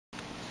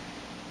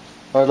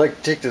I'd like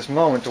to take this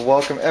moment to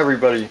welcome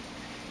everybody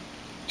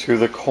to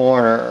the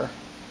corner.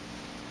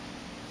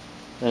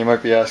 And you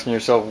might be asking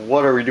yourself,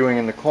 what are we doing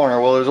in the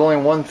corner? Well, there's only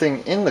one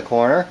thing in the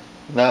corner,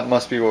 and that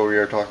must be what we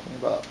are talking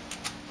about.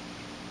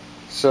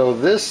 So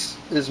this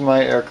is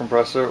my air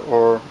compressor,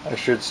 or I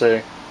should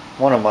say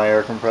one of my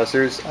air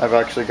compressors. I've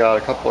actually got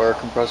a couple air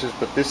compressors,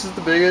 but this is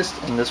the biggest,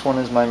 and this one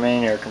is my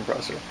main air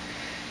compressor.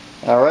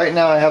 Now right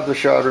now I have the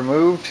shroud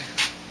removed.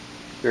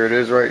 Here it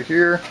is right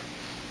here.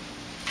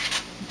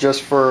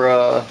 Just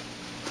for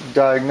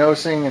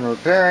diagnosing and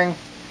repairing.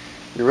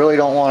 You really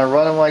don't want to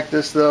run them like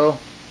this though,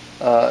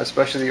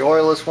 especially the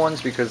oilless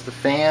ones, because the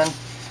fan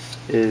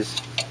is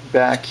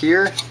back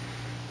here,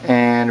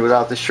 and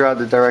without the shroud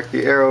to direct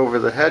the air over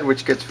the head,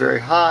 which gets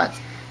very hot,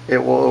 it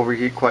will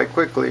overheat quite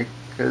quickly,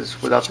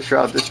 because without the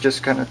shroud this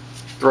just kind of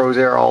throws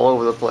air all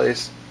over the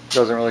place. It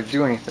doesn't really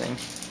do anything.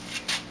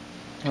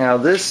 Now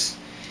this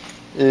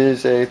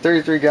is a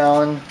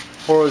 33-gallon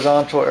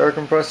horizontal air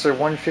compressor,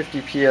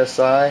 150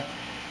 psi,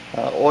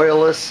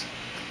 oilless.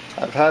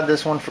 I've had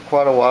this one for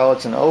quite a while.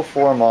 It's an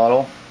 04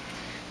 model,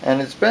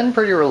 and it's been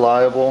pretty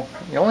reliable.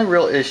 The only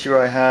real issue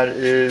I had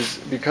is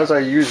because I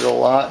use it a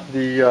lot,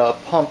 the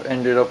pump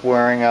ended up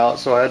wearing out,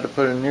 so I had to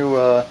put a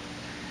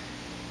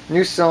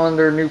new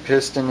cylinder, new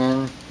piston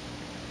in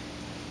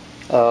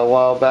a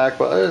while back.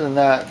 But other than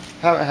that,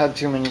 haven't had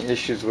too many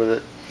issues with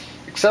it,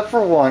 except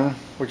for one,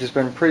 which has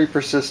been pretty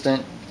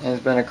persistent and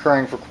has been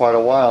occurring for quite a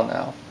while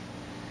now.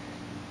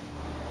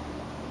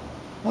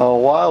 A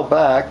while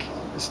back,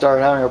 it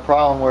started having a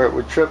problem where it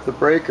would trip the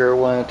breaker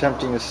when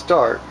attempting to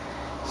start.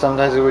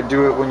 Sometimes it would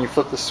do it when you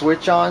flip the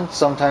switch on,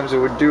 sometimes it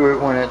would do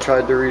it when it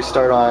tried to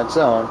restart on its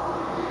own.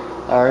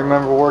 I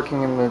remember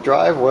working in the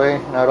driveway,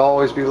 and I'd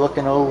always be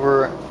looking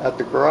over at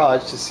the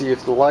garage to see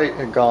if the light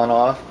had gone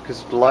off,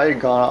 because if the light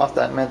had gone off,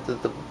 that meant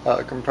that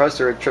the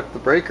compressor had tripped the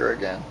breaker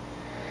again.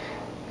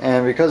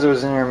 And because it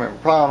was an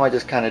intermittent problem, I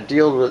just kind of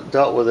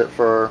dealt with it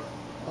for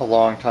a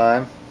long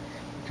time,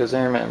 because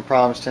intermittent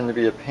problems tend to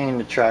be a pain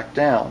to track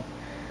down.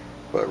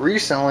 But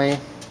recently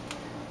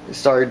it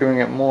started doing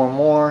it more and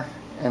more,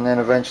 and then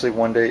eventually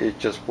one day it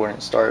just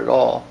wouldn't start at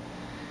all.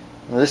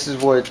 And this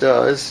is what it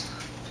does.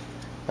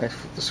 I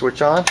flip the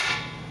switch on,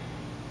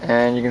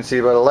 and you can see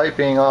by the light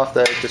being off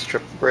that it just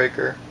tripped the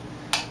breaker.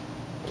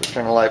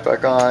 Turn the light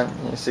back on,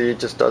 and you see it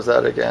just does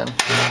that again.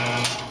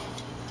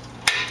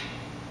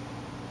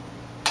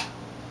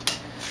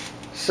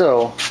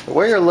 So the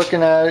way you're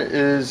looking at it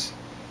is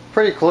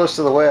pretty close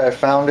to the way I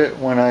found it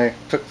when I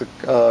took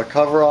the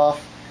cover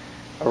off.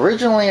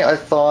 Originally I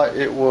thought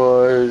it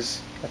was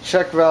a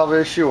check valve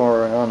issue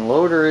or an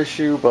unloader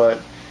issue,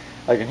 but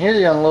I can hear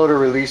the unloader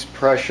release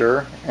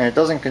pressure, and it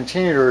doesn't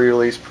continue to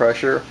release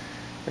pressure,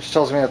 which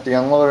tells me that the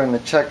unloader and the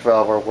check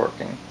valve are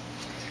working.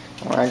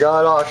 When I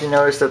got it off, you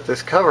notice that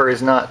this cover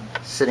is not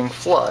sitting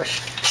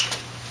flush.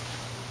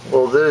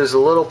 Well, there's a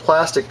little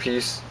plastic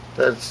piece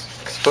that's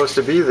supposed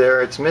to be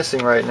there. It's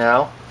missing right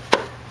now,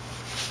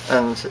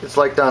 and it's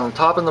like down the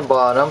top and the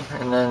bottom,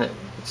 and then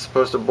it's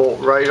supposed to bolt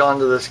right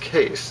onto this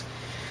case.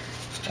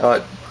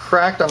 It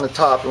cracked on the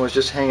top and was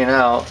just hanging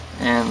out,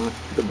 and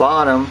the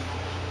bottom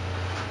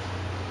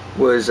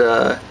was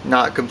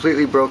not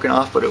completely broken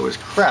off, but it was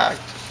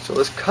cracked. So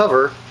this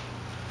cover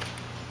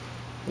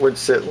would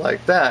sit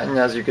like that, and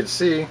as you can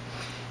see,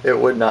 it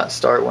would not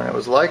start when it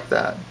was like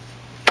that.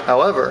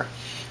 However,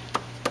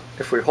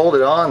 if we hold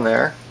it on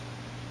there,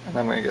 and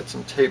I'm going to get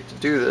some tape to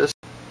do this.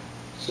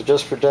 So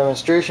just for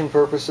demonstration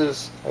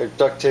purposes, I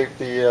duct taped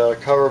the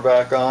cover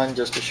back on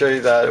just to show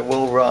you that it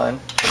will run.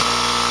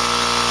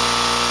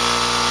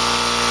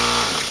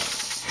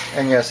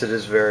 And yes, it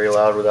is very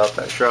loud without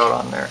that shroud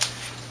on there.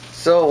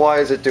 So why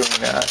is it doing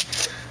that?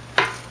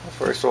 Well,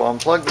 first we'll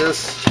unplug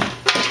this,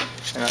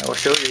 and I will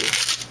show you.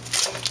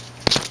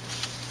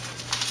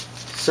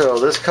 So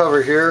this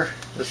cover here,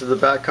 this is the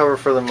back cover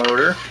for the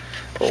motor.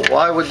 But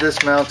why would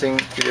this mounting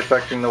be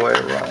affecting the way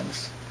it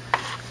runs?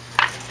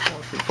 Well,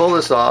 if we pull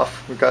this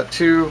off, we've got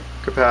two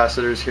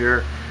capacitors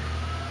here.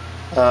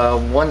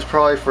 One's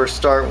probably for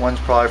start, one's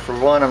probably for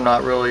run. I'm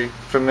not really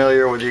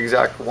familiar with the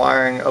exact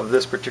wiring of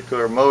this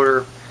particular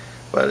motor,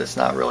 but it's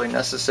not really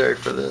necessary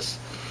for this.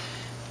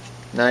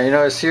 Now you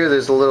notice here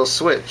there's a little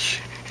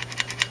switch.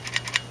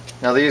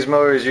 Now these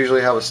motors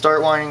usually have a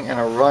start winding and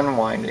a run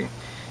winding,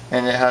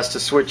 and it has to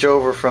switch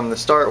over from the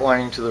start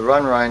winding to the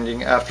run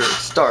winding after it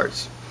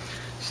starts.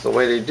 So the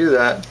way they do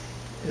that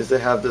is they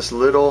have this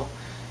little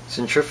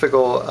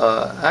centrifugal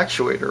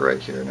actuator right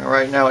here. Now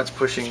right now it's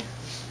pushing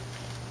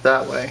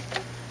that way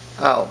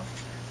out,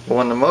 but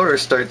when the motor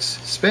starts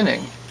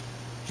spinning,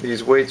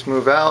 these weights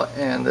move out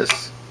and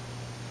this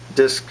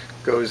disc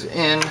goes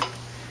in,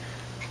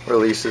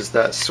 releases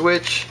that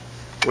switch,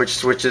 which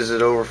switches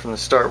it over from the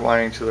start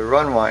winding to the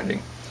run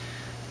winding.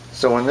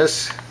 So when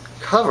this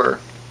cover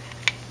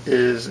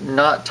is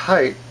not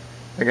tight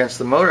against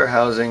the motor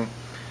housing,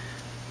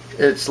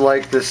 it's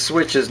like this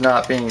switch is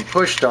not being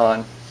pushed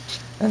on,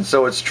 and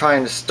so it's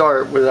trying to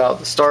start without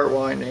the start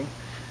winding,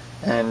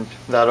 and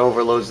that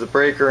overloads the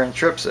breaker and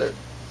trips it.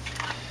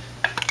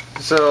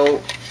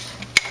 So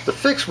The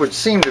fix would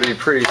seem to be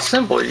pretty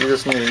simple. You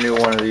just need a new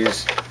one of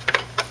these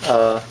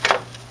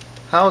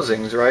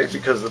housings, right?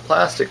 Because the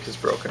plastic is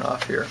broken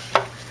off here.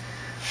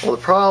 Well,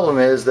 the problem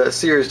is that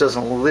Sears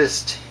doesn't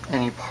list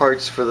any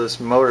parts for this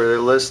motor. They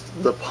list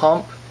the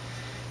pump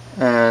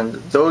and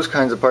those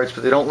kinds of parts,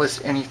 but they don't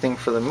list anything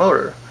for the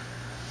motor.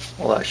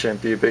 Well, that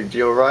shouldn't be a big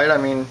deal, right? I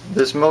mean,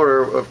 this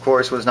motor, of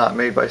course, was not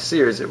made by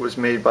Sears. It was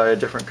made by a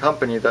different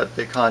company that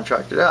they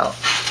contracted out.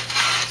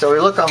 So we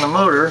look on the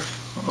motor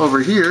over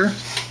here,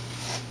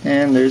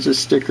 and there's a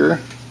sticker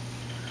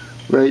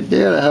right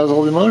there that has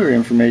all the motor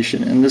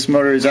information. And this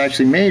motor is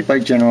actually made by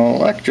General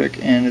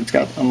Electric, and it's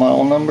got a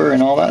model number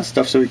and all that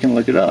stuff, so we can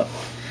look it up.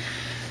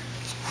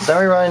 Then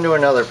we run into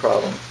another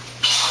problem.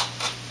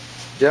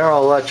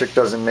 General Electric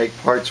doesn't make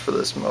parts for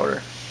this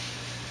motor.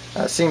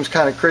 That seems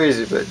kind of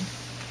crazy, but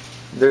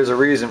there's a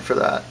reason for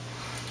that.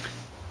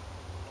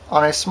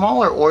 On a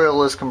smaller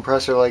oilless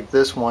compressor like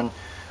this one,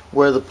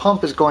 where the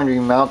pump is going to be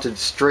mounted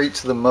straight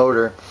to the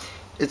motor,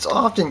 it's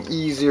often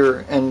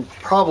easier and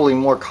probably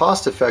more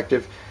cost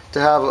effective to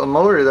have a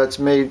motor that's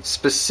made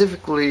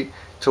specifically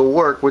to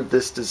work with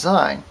this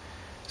design.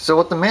 So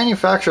what the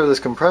manufacturer of this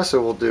compressor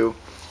will do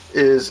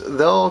is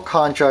they'll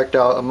contract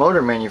out a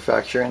motor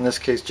manufacturer, in this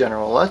case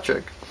General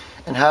Electric,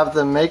 and have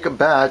them make a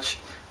batch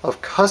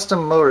of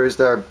custom motors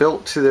that are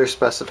built to their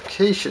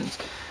specifications.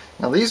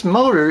 Now these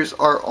motors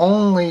are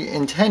only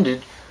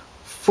intended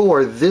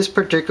for this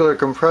particular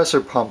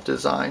compressor pump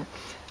design.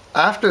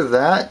 After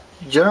that,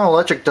 General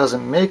Electric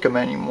doesn't make them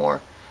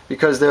anymore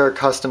because they're a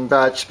custom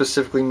batch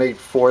specifically made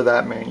for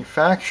that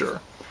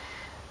manufacturer.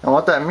 And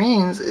what that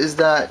means is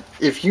that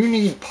if you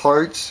need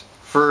parts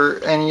for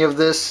any of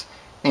this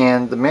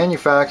and the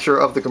manufacturer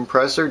of the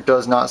compressor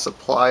does not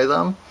supply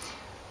them,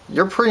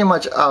 you're pretty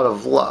much out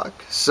of luck.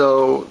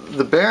 So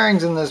the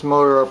bearings in this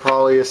motor are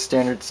probably a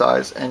standard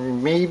size,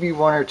 and maybe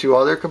one or two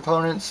other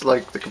components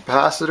like the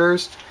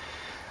capacitors.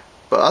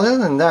 But other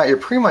than that, you're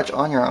pretty much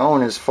on your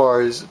own as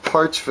far as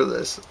parts for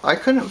this. I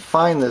couldn't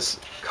find this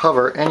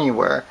cover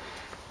anywhere.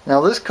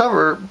 Now this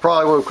cover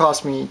probably would have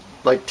cost me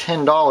like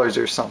 $10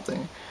 or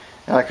something,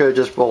 and I could have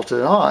just bolted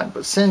it on.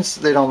 But since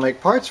they don't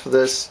make parts for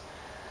this,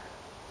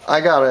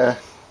 I gotta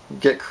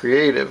get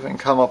creative and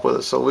come up with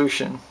a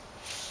solution.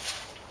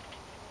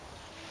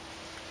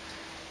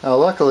 Now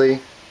luckily,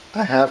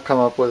 I have come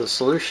up with a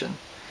solution.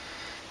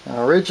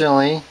 Now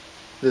originally,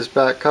 this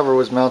back cover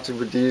was mounted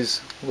with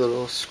these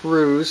little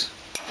screws.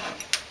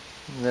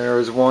 There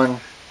was one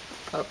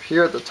up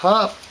here at the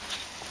top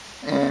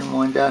and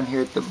one down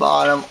here at the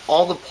bottom.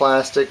 All the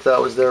plastic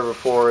that was there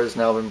before has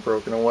now been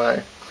broken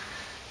away.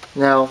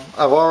 Now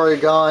I've already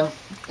gone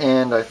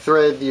and I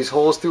threaded these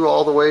holes through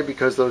all the way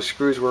because those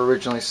screws were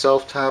originally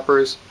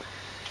self-tappers,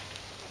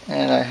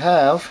 and I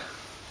have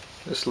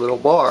this little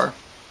bar.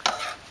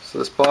 So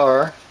this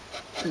bar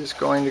is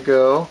going to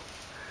go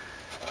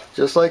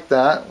just like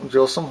that,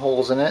 drill some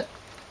holes in it,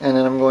 and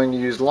then I'm going to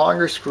use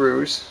longer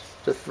screws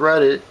to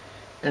thread it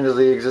into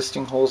the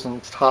existing holes in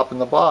the top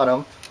and the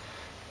bottom,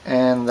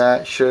 and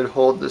that should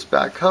hold this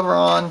back cover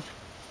on,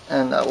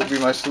 and that will be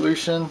my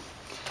solution.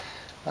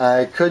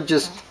 I could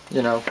just,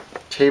 you know,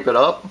 tape it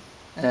up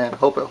and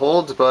hope it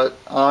holds, but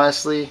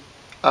honestly,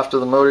 after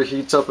the motor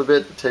heats up a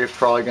bit, the tape's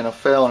probably going to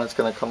fail and it's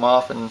going to come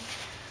off, and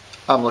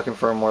I'm looking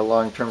for a more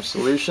long-term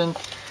solution.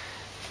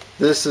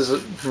 This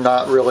is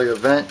not really a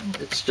vent,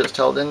 it's just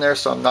held in there,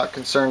 so I'm not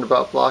concerned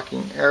about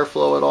blocking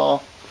airflow at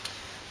all.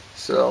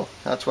 So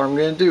that's what I'm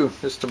going to do,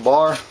 just a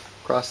bar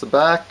across the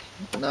back,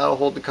 and that'll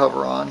hold the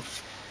cover on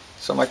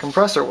so my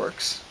compressor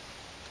works.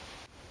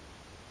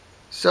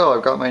 So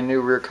I've got my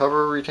new rear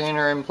cover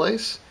retainer in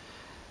place.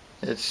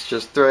 It's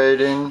just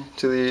threaded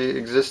into the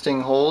existing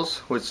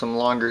holes with some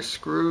longer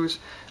screws.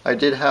 I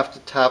did have to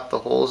tap the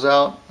holes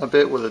out a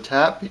bit with a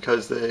tap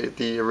because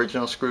the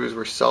original screws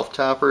were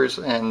self-tappers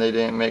and they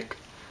didn't make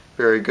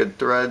very good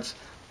threads.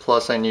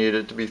 Plus I needed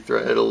it to be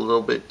threaded a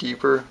little bit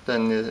deeper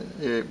than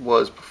it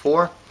was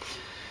before.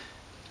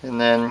 And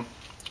then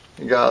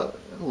you got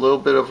a little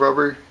bit of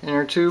rubber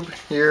inner tube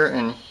here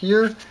and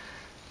here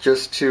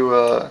just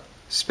to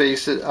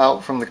space it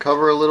out from the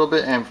cover a little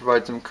bit and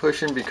provide some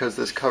cushion, because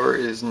this cover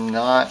is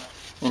not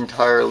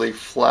entirely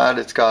flat.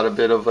 It's got a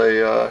bit of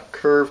a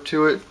curve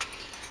to it,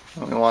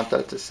 and we want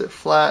that to sit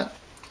flat.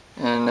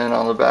 And then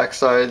on the back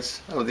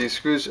sides of these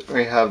screws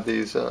we have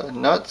these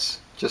nuts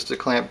just to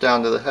clamp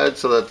down to the head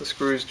so that the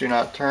screws do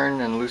not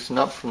turn and loosen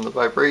up from the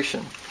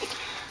vibration.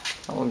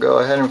 And we'll go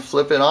ahead and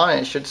flip it on and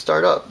it should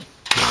start up.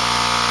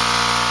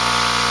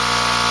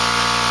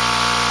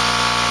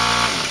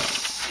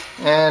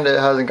 And it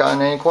hasn't gotten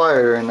any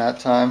quieter in that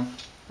time.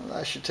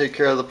 That should take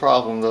care of the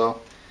problem though.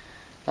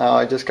 Now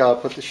I just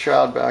gotta put the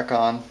shroud back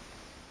on.